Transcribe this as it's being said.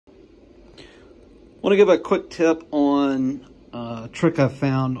Want to give a quick tip on a trick I've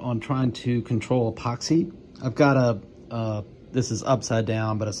found on trying to control epoxy. I've got this is upside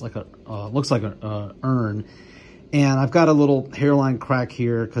down, but it's like looks like an urn. And I've got a little hairline crack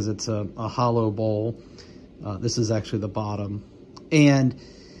here because it's a hollow bowl. This is actually the bottom. And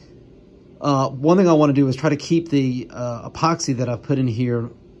one thing I want to do is try to keep the epoxy that I've put in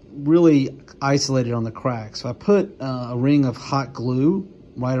here really isolated on the crack. So I put a ring of hot glue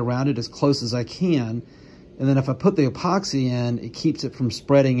right around it as close as I can. And then if I put the epoxy in, it keeps it from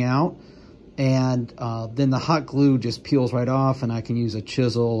spreading out. And then the hot glue just peels right off, and I can use a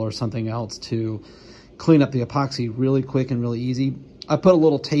chisel or something else to clean up the epoxy really quick and really easy. I put a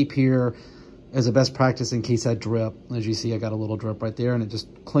little tape here as a best practice in case I drip. As you see, I got a little drip right there, and it just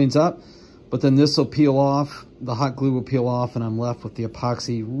cleans up. But then this will peel off, the hot glue will peel off, and I'm left with the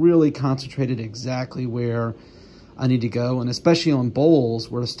epoxy really concentrated exactly where I need to go. And especially on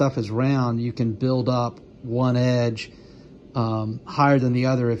bowls where the stuff is round, you can build up one edge higher than the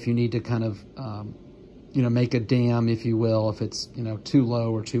other if you need to kind of, make a dam, if you will, if it's, too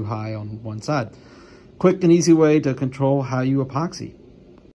low or too high on one side. Quick and easy way to control how you epoxy.